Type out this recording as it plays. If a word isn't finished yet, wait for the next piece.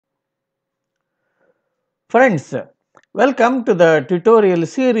Friends, welcome to the tutorial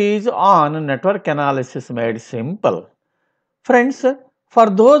series on network analysis made simple. Friends, for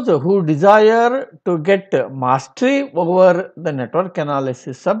those who desire to get mastery over the network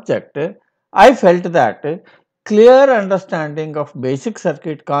analysis subject, I felt that clear understanding of basic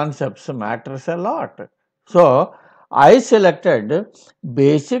circuit concepts matters a lot. So, I selected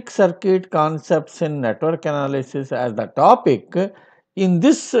basic circuit concepts in network analysis as the topic in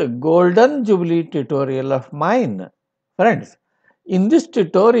this golden jubilee tutorial of mine. Friends, in this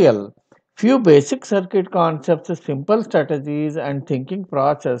tutorial, few basic circuit concepts, simple strategies and thinking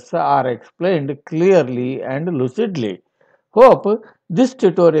process are explained clearly and lucidly. Hope this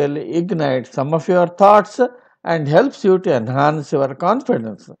tutorial ignites some of your thoughts and helps you to enhance your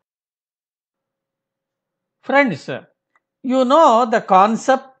confidence. Friends, you know the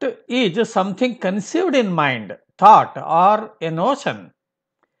concept is something conceived in mind, thought or a notion.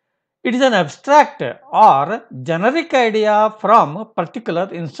 It is an abstract or generic idea from particular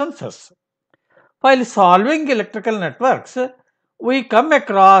instances. While solving electrical networks, we come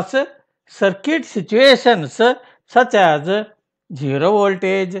across circuit situations such as zero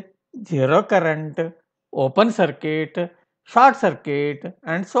voltage, zero current, open circuit, short circuit,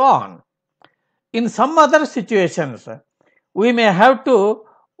 and so on. In some other situations, we may have to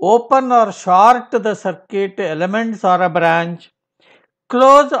open or short the circuit elements or a branch,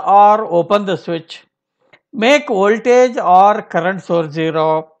 close or open the switch, make voltage or current source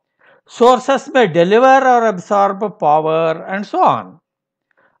zero. Sources may deliver or absorb power and so on.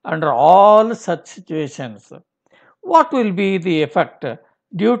 Under all such situations, what will be the effect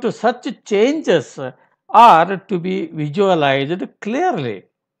due to such changes are to be visualized clearly.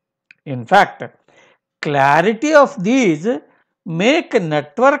 In fact, clarity of these make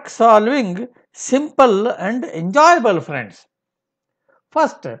network solving simple and enjoyable, friends.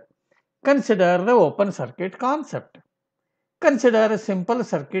 First, consider the open circuit concept. Consider a simple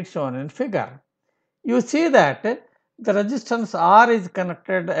circuit shown in figure. You see that the resistance R is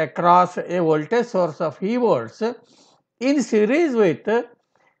connected across a voltage source of E volts in series with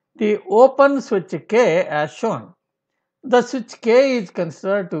the open switch K as shown. The switch K is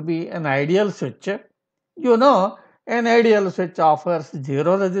considered to be an ideal switch. You know, an ideal switch offers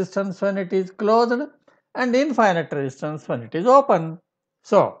zero resistance when it is closed and infinite resistance when it is open.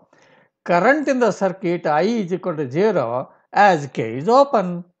 So, current in the circuit I is equal to 0 as K is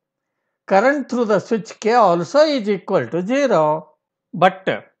open. Current through the switch K also is equal to 0.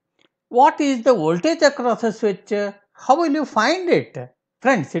 But what is the voltage across the switch? How will you find it?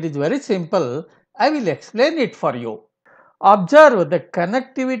 Friends, it is very simple. I will explain it for you. Observe the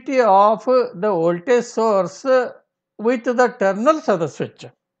connectivity of the voltage source with the terminals of the switch.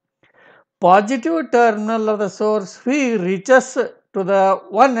 Positive terminal of the source V reaches to the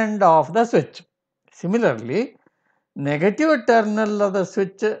one end of the switch. Similarly, negative terminal of the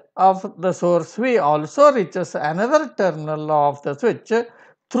switch of the source V also reaches another terminal of the switch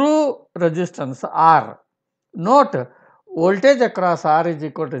through resistance R. Note, voltage across R is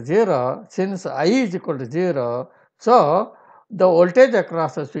equal to 0 since I is equal to 0. So, the voltage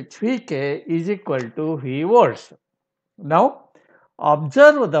across the switch Vk is equal to V volts. Now,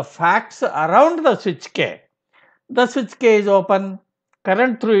 observe the facts around the switch K. The switch K is open,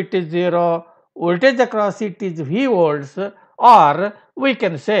 current through it is 0, voltage across it is V volts, or we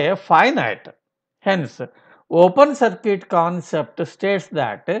can say finite. Hence, open circuit concept states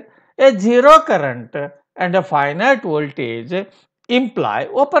that a zero current and a finite voltage imply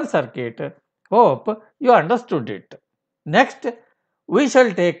open circuit. Hope you understood it. Next, we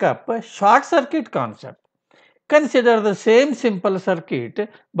shall take up short circuit concept. Consider the same simple circuit,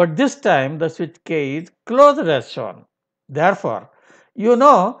 but this time the switch K is closed as shown. Therefore, you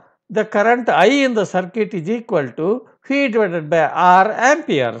know the current I in the circuit is equal to V divided by R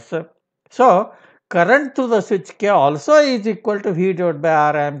amperes. So, current through the switch K also is equal to V divided by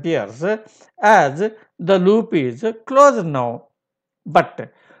R amperes as the loop is closed now.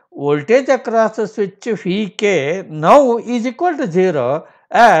 But voltage across the switch Vk now is equal to 0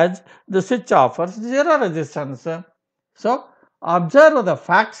 as the switch offers 0 resistance. So, observe the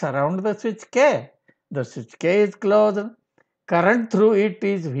facts around the switch K. The switch K is closed. Current through it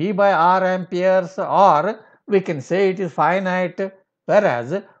is V by R amperes, or we can say it is finite,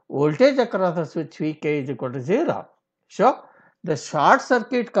 whereas voltage across the switch Vk is equal to 0. So, the short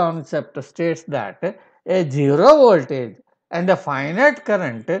circuit concept states that a 0 voltage and a finite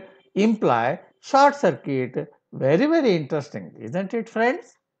current imply short circuit. Very interesting, isn't it,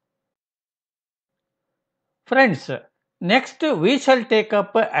 friends? Friends, next we shall take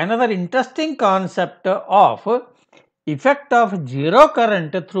up another interesting concept of effect of zero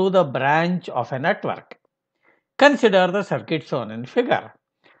current through the branch of a network. Consider the circuit shown in figure.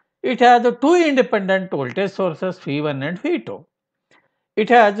 It has two independent voltage sources V1 and V2. It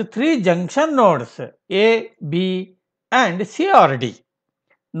has three junction nodes A, B and C or D.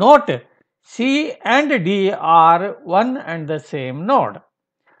 Note, C and D are one and the same node.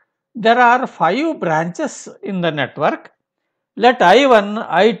 There are 5 branches in the network. Let I1,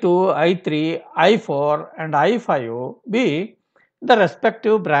 I2, I3, I4 and I5 be the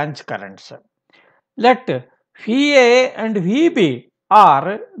respective branch currents. Let VA and VB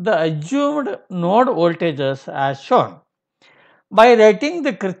are the assumed node voltages as shown. By writing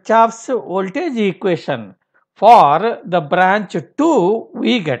the Kirchhoff's voltage equation for the branch 2,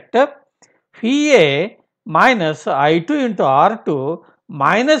 we get VA minus I2 into R2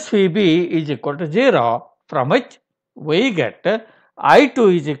 minus VB is equal to 0, from which we get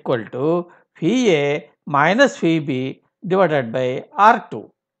I2 is equal to VA minus VB divided by R2.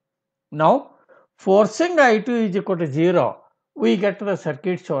 Now, forcing I2 is equal to 0, we get the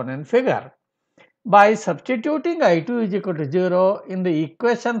circuit shown in figure. By substituting I2 is equal to 0 in the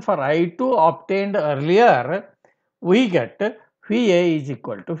equation for I2 obtained earlier, we get VA is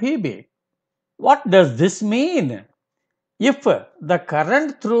equal to VB. What does this mean? If the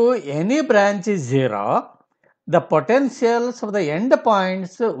current through any branch is 0, the potentials of the end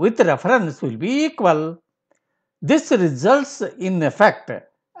points with reference will be equal. This results in effect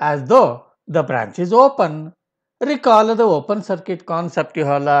as though the branch is open. Recall the open circuit concept you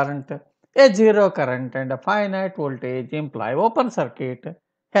have learnt. A zero current and a finite voltage imply open circuit.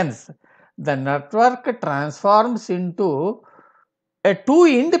 Hence, the network transforms into a two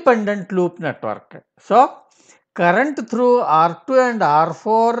independent loop network. So, current through R2 and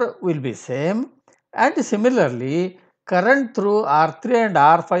R4 will be same, and similarly current through R3 and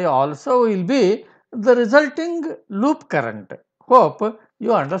R5 also will be the resulting loop current. Hope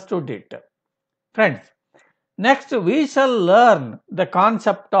you understood it. Friends, next we shall learn the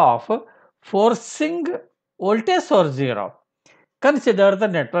concept of forcing voltage source 0. Consider the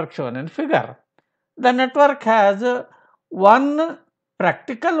network shown in figure. The network has one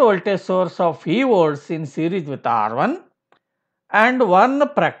practical voltage source of V volts in series with R1 and one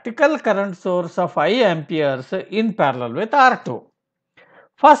practical current source of I amperes in parallel with R2.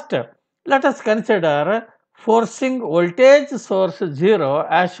 First, let us consider forcing voltage source 0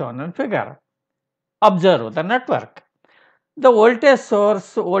 as shown in figure. Observe the network. The voltage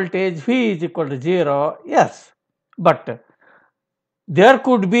source voltage V is equal to 0, yes, but there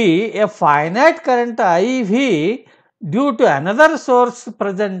could be a finite current IV due to another source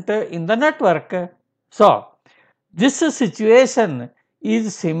present in the network. So, this situation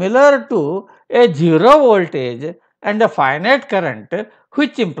is similar to a 0 voltage and a finite current,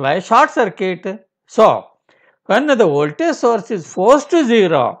 which implies short circuit. So, when the voltage source is forced to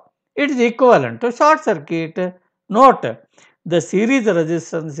 0, it is equivalent to short circuit. Note, the series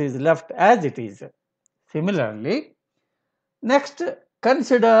resistance is left as it is. Similarly, next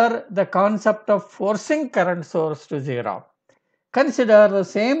consider the concept of forcing current source to 0. Consider the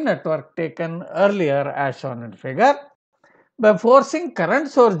same network taken earlier as shown in figure. By forcing current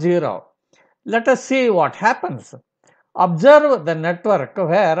source 0, let us see what happens. Observe the network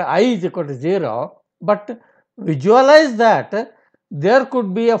where I is equal to 0, but visualize that there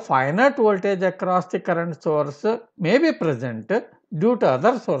could be a finite voltage across the current source may be present due to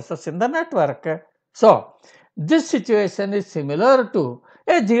other sources in the network. So, this situation is similar to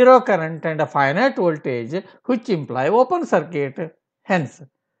a 0 current and a finite voltage, which imply open circuit. Hence,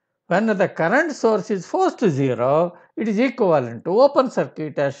 when the current source is forced to 0, it is equivalent to open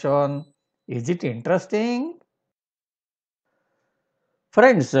circuit as shown. Is it interesting?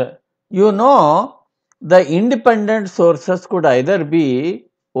 Friends, you know the independent sources could either be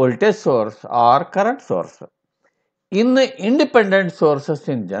voltage source or current source. In independent sources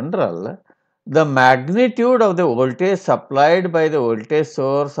in general, the magnitude of the voltage supplied by the voltage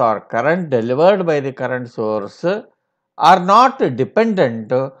source or current delivered by the current source are not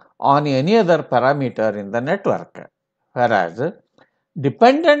dependent on any other parameter in the network, whereas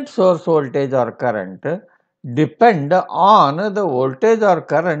dependent source voltage or current depend on the voltage or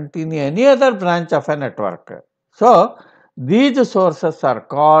current in any other branch of a network. So, these sources are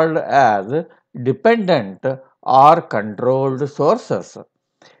called as dependent or controlled sources.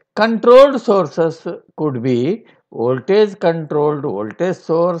 Controlled sources could be voltage controlled voltage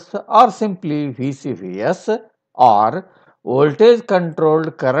source or simply VCVS, or voltage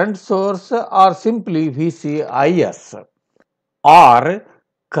controlled current source or simply VCIS, or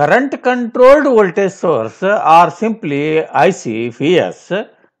current controlled voltage source or simply ICVS,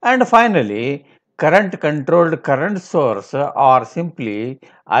 and finally current controlled current source or simply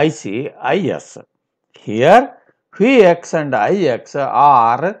ICIS. Here Vx and Ix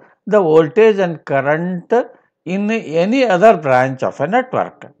are the voltage and current in any other branch of a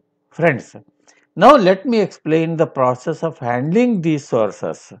network. Friends, now let me explain the process of handling these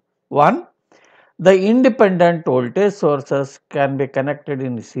sources. 1. The independent voltage sources can be connected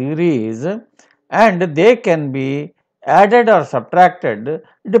in series and they can be added or subtracted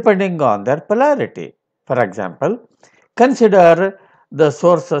depending on their polarity. For example, consider the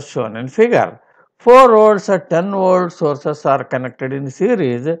sources shown in figure. 4 volts or 10 volt sources are connected in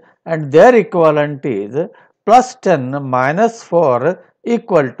series and their equivalent is plus 10 minus 4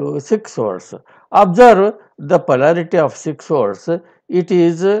 equal to 6 volts. Observe the polarity of 6 volts. It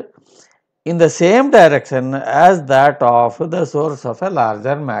is in the same direction as that of the source of a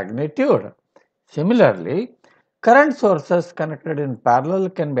larger magnitude. Similarly, current sources connected in parallel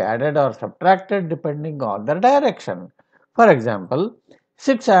can be added or subtracted depending on their direction. For example,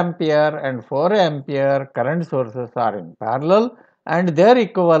 6 ampere and 4 ampere current sources are in parallel and their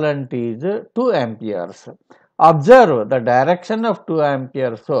equivalent is 2 amperes. Observe the direction of 2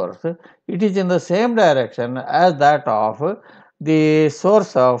 ampere source. It is in the same direction as that of the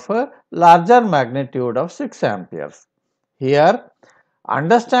source of larger magnitude of 6 amperes. Here,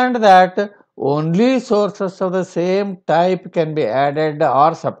 understand that only sources of the same type can be added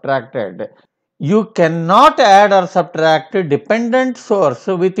or subtracted. You cannot add or subtract dependent source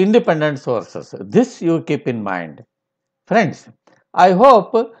with independent sources. This you keep in mind. Friends, I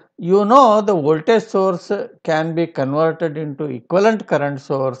hope you know the voltage source can be converted into equivalent current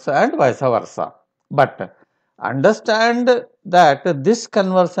source and vice versa. But understand that this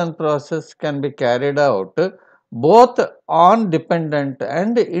conversion process can be carried out both on dependent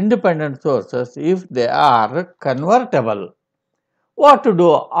and independent sources if they are convertible. What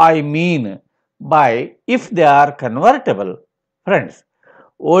do I mean by if they are convertible? Friends,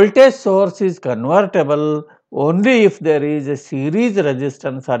 voltage source is convertible only if there is a series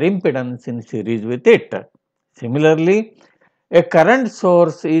resistance or impedance in series with it. Similarly, a current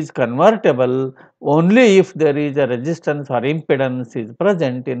source is convertible only if there is a resistance or impedance is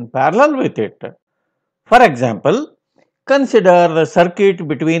present in parallel with it. For example, consider the circuit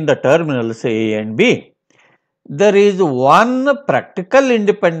between the terminals A and B. There is one practical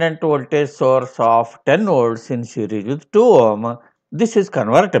independent voltage source of 10 volts in series with 2 ohm. This is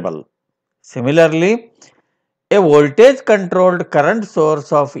convertible. Similarly, a voltage controlled current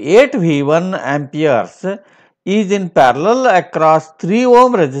source of 8 V1 amperes is in parallel across 3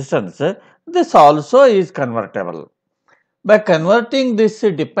 ohm resistance. This also is convertible. By converting this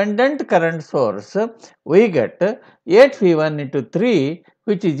dependent current source, we get 8 V1 into 3,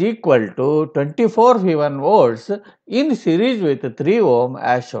 which is equal to 24 V1 volts in series with 3 ohm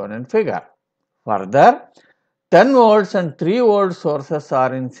as shown in figure. Further, 10 volts and 3 volt sources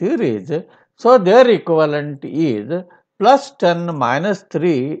are in series, so their equivalent is plus 10 minus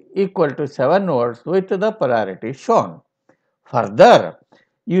 3 equal to 7 volts with the polarity shown. Further,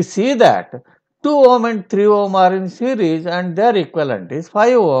 you see that 2 ohm and 3 ohm are in series and their equivalent is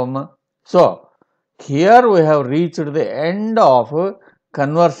 5 ohm. So, here we have reached the end of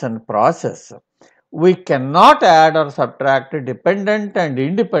conversion process. We cannot add or subtract dependent and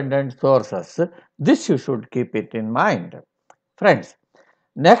independent sources. This you should keep it in mind. Friends,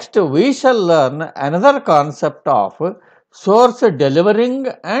 next we shall learn another concept of source delivering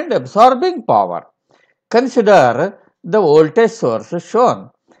and absorbing power. Consider the voltage source shown.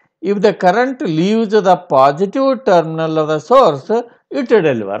 If the current leaves the positive terminal of the source, it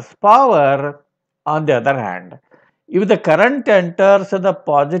delivers power. On the other hand, if the current enters the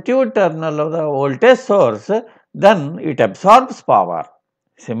positive terminal of the voltage source, then it absorbs power.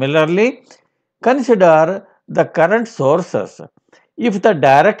 Similarly, consider the current sources. If the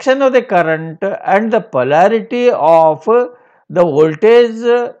direction of the current and the polarity of the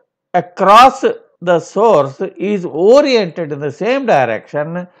voltage across the source is oriented in the same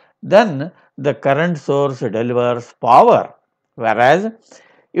direction, then the current source delivers power. Whereas,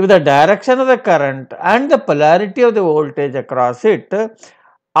 if the direction of the current and the polarity of the voltage across it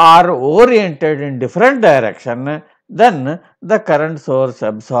are oriented in different direction, then the current source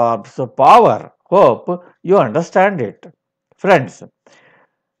absorbs power. Hope you understand it. Friends,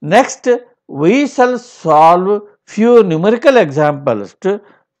 next we shall solve few numerical examples to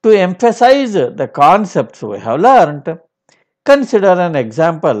emphasize the concepts we have learnt. Consider an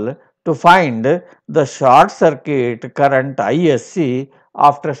example to find the short circuit current ISC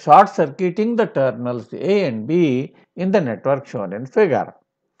after short circuiting the terminals A and B in the network shown in figure.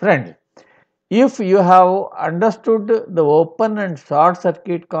 Friends, if you have understood the open and short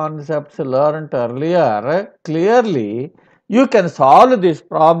circuit concepts learnt earlier clearly, You can solve this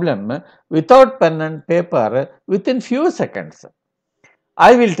problem without pen and paper within few seconds.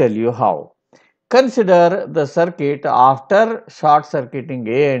 I will tell you how. Consider the circuit after short circuiting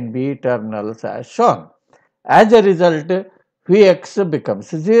A and B terminals as shown. As a result, Vx becomes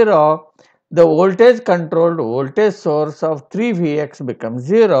 0. The voltage controlled voltage source of 3 Vx becomes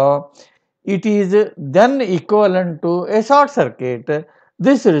 0. It is then equivalent to a short circuit.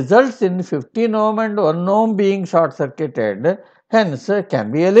 This results in 15 ohm and 1 ohm being short circuited, hence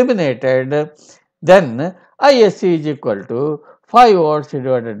can be eliminated. Then Isc is equal to 5 volts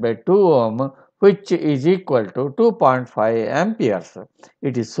divided by 2 ohm, which is equal to 2.5 amperes.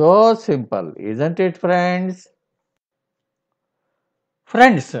 It is so simple, isn't it, friends?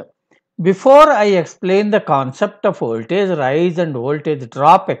 Friends, before I explain the concept of voltage rise and voltage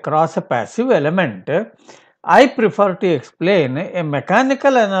drop across a passive element, I prefer to explain a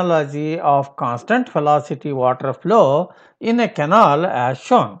mechanical analogy of constant velocity water flow in a canal as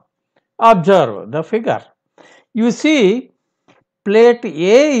shown. Observe the figure. You see, plate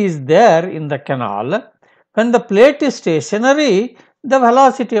A is there in the canal. When the plate is stationary, the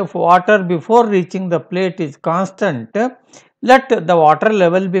velocity of water before reaching the plate is constant. Let the water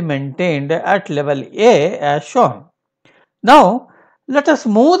level be maintained at level A as shown. Now, let us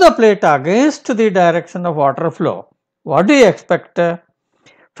move the plate against the direction of water flow. What do you expect?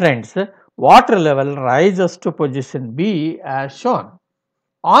 Friends, water level rises to position B as shown.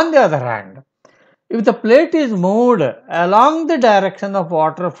 On the other hand, if the plate is moved along the direction of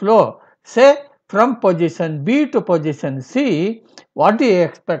water flow, say from position B to position C, what do you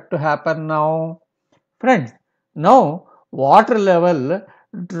expect to happen now? Friends, now water level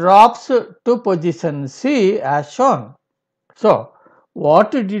drops to position C as shown. So,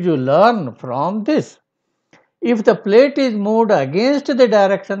 what did you learn from this? If the plate is moved against the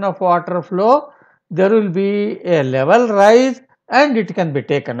direction of water flow, there will be a level rise and it can be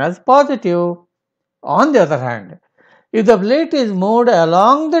taken as positive. On the other hand, if the plate is moved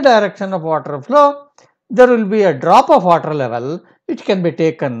along the direction of water flow, there will be a drop of water level. It can be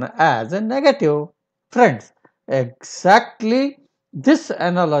taken as a negative. Friends, exactly this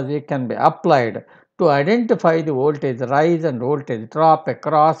analogy can be applied to identify the voltage rise and voltage drop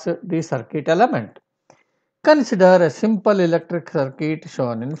across the circuit element. Consider a simple electric circuit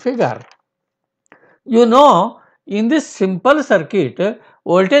shown in figure. You know, in this simple circuit,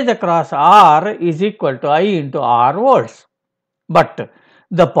 voltage across R is equal to I into R volts. But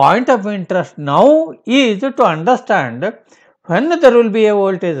the point of interest now is to understand when there will be a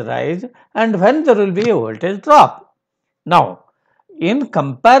voltage rise and when there will be a voltage drop. Now, in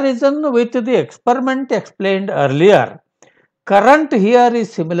comparison with the experiment explained earlier, current here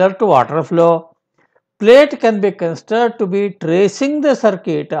is similar to water flow. Plate can be considered to be tracing the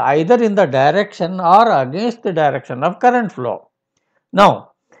circuit either in the direction or against the direction of current flow.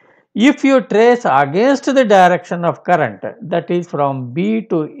 Now, if you trace against the direction of current, that is from B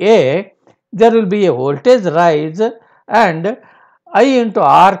to A, there will be a voltage rise and I into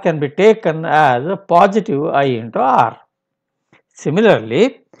R can be taken as positive I into R.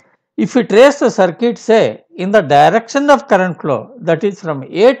 Similarly, if you trace the circuit say in the direction of current flow, that is from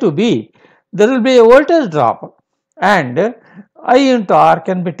A to B, there will be a voltage drop and I into R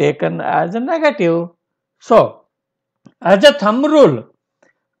can be taken as a negative. So, as a thumb rule,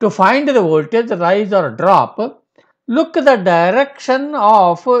 to find the voltage rise or drop, look at the direction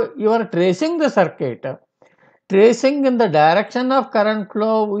of your tracing the circuit. Tracing in the direction of current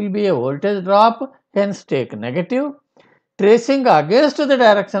flow will be a voltage drop, hence take negative. Tracing against the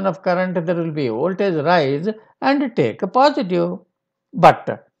direction of current, there will be a voltage rise and take a positive.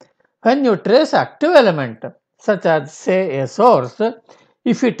 But when you trace active element, such as say a source,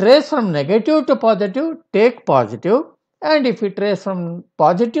 if you trace from negative to positive, take positive, and if you trace from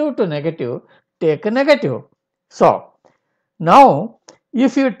positive to negative, take a negative. So, now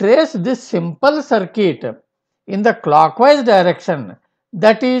if you trace this simple circuit in the clockwise direction,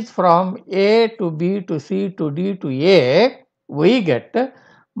 that is from A to B to C to D to A, we get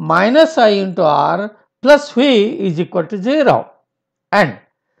minus I into R plus V is equal to 0. And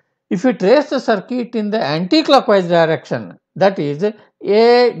if you trace the circuit in the anti-clockwise direction, that is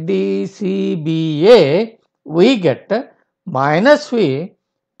A, D, C, B, A, we get minus V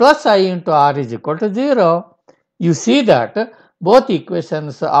plus I into R is equal to 0. You see that both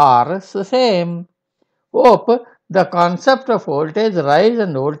equations are the same. Hope the concept of voltage rise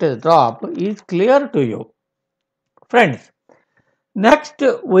and voltage drop is clear to you. Friends, next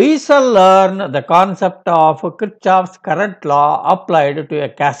we shall learn the concept of Kirchhoff's current law applied to a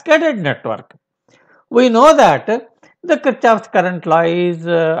cascaded network. We know that the Kirchhoff's current law is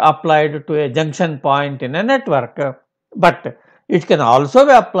applied to a junction point in a network. but it can also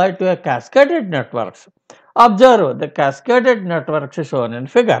be applied to a cascaded networks. Observe the cascaded networks shown in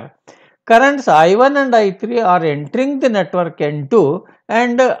figure. Currents I1 and I3 are entering the network N2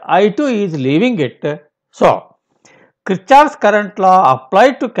 and I2 is leaving it. So, Kirchhoff's current law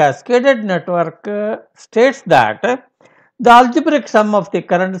applied to cascaded network states that the algebraic sum of the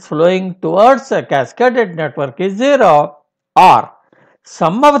currents flowing towards a cascaded network is 0, or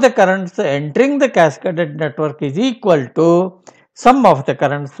sum of the currents entering the cascaded network is equal to sum of the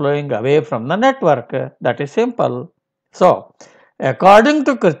currents flowing away from the network. That is simple. So, according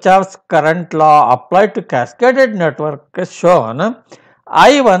to Kirchhoff's current law applied to cascaded network is shown,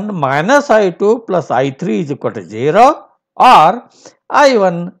 I1 minus I2 plus I3 is equal to 0, or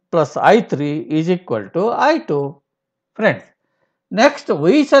I1 plus I3 is equal to I2. Friends, next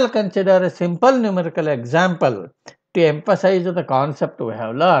we shall consider a simple numerical example to emphasize the concept we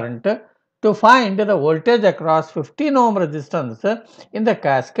have learnt to find the voltage across 15 ohm resistance in the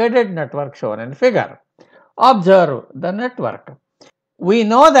cascaded network shown in figure. Observe the network. We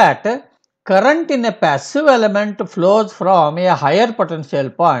know that current in a passive element flows from a higher potential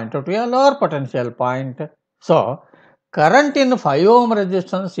point to a lower potential point. So, current in 5 ohm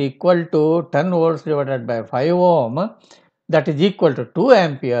resistance equal to 10 volts divided by 5 ohm, that is equal to 2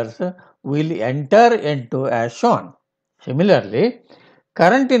 amperes, will enter into as shown. Similarly,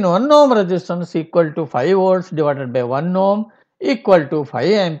 current in 1 ohm resistance equal to 5 volts divided by 1 ohm equal to 5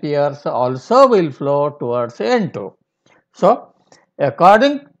 amperes also will flow towards N2. So,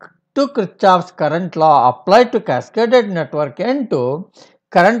 according to Kirchhoff's current law applied to cascaded network N2,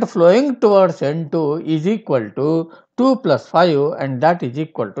 current flowing towards N2 is equal to 2 plus 5 and that is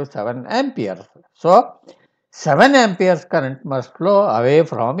equal to 7 amperes. So, 7 amperes current must flow away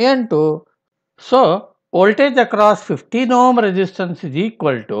from N2. So, voltage across 15 ohm resistance is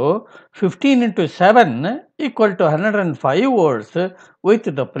equal to 15 into 7 equal to 105 volts with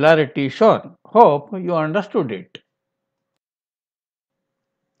the polarity shown. Hope you understood it.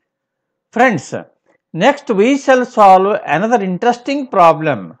 Friends, next we shall solve another interesting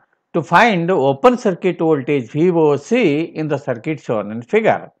problem to find open circuit voltage VOC in the circuit shown in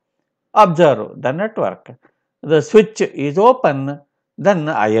figure. Observe the network. The switch is open, then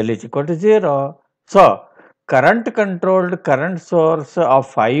IL is equal to 0. So, current controlled current source of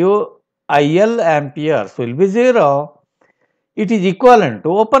 5 IL amperes will be 0. It is equivalent to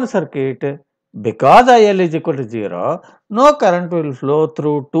open circuit. Because IL is equal to 0, no current will flow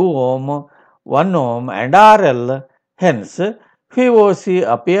through 2 ohm, 1 ohm and RL. Hence, VOC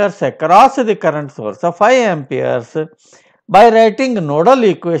appears across the current source of 5 amperes. By writing nodal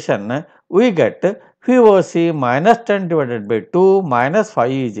equation, we get VOC minus 10 divided by 2 minus 5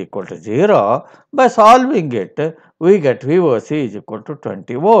 is equal to 0. By solving it, we get VOC is equal to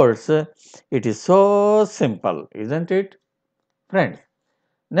 20 volts. It is so simple, isn't it? Friends,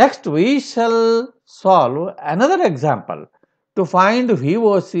 next we shall solve another example to find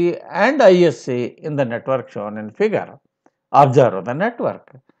VOC and ISC in the network shown in figure. Observe the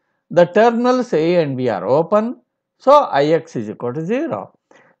network. The terminals A and B are open, so Ix is equal to 0.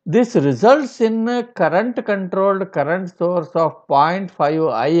 This results in a current controlled current source of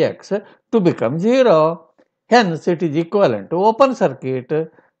 0.5 Ix to become 0. Hence, it is equivalent to open circuit.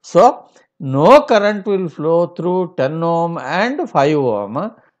 So, no current will flow through 10 ohm and 5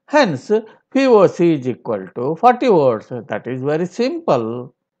 ohm. Hence, VOC is equal to 40 volts. That is very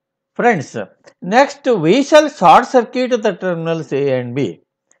simple. Friends, next we shall short circuit the terminals A and B.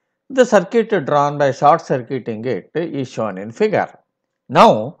 The circuit drawn by short circuiting it is shown in figure.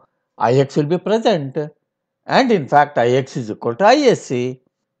 Now, Ix will be present and in fact Ix is equal to ISC.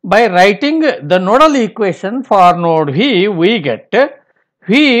 By writing the nodal equation for node V, we get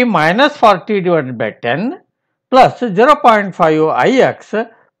V minus 40 divided by 10 plus 0.5 Ix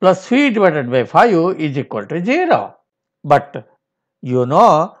plus V divided by 5 is equal to 0. But you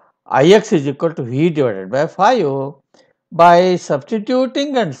know Ix is equal to V divided by 5. By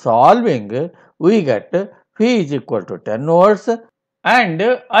substituting and solving, we get V is equal to 10 volts and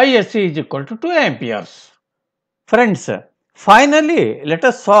ISC is equal to 2 amperes. Friends, finally, let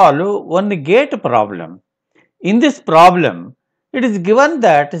us solve one gate problem. In this problem, it is given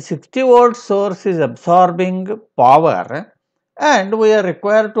that 60 volt source is absorbing power and we are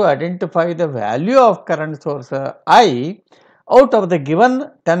required to identify the value of current source I out of the given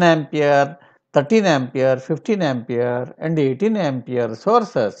 10 ampere, 13 ampere, 15 ampere and 18 ampere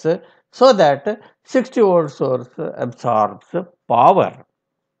sources so that 60 volt source absorbs power.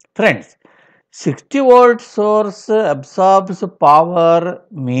 Friends, 60 volt source absorbs power,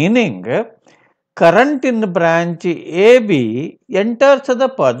 meaning current in branch AB enters the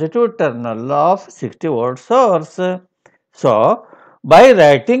positive terminal of 60 volt source. So, by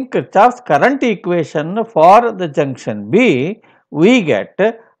writing Kirchhoff's current equation for the junction B, we get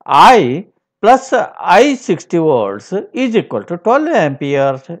I plus I 60 volts is equal to 12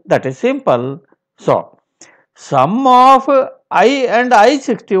 amperes. That is simple. So, sum of I and I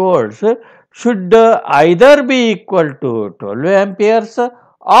 60 volts should either be equal to 12 amperes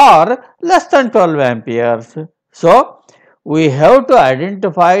or less than 12 amperes. So, we have to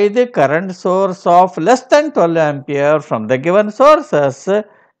identify the current source of less than 12 ampere from the given sources.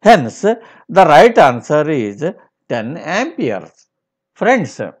 Hence, the right answer is 10 amperes.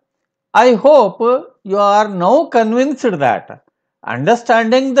 Friends, I hope you are now convinced that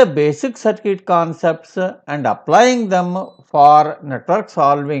understanding the basic circuit concepts and applying them for network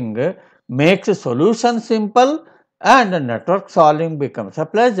solving makes solution simple and network solving becomes a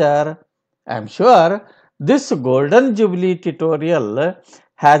pleasure. I am sure this golden jubilee tutorial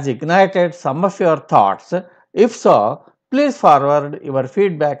has ignited some of your thoughts. If so, please forward your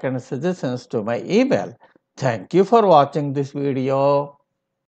feedback and suggestions to my email. Thank you for watching this video.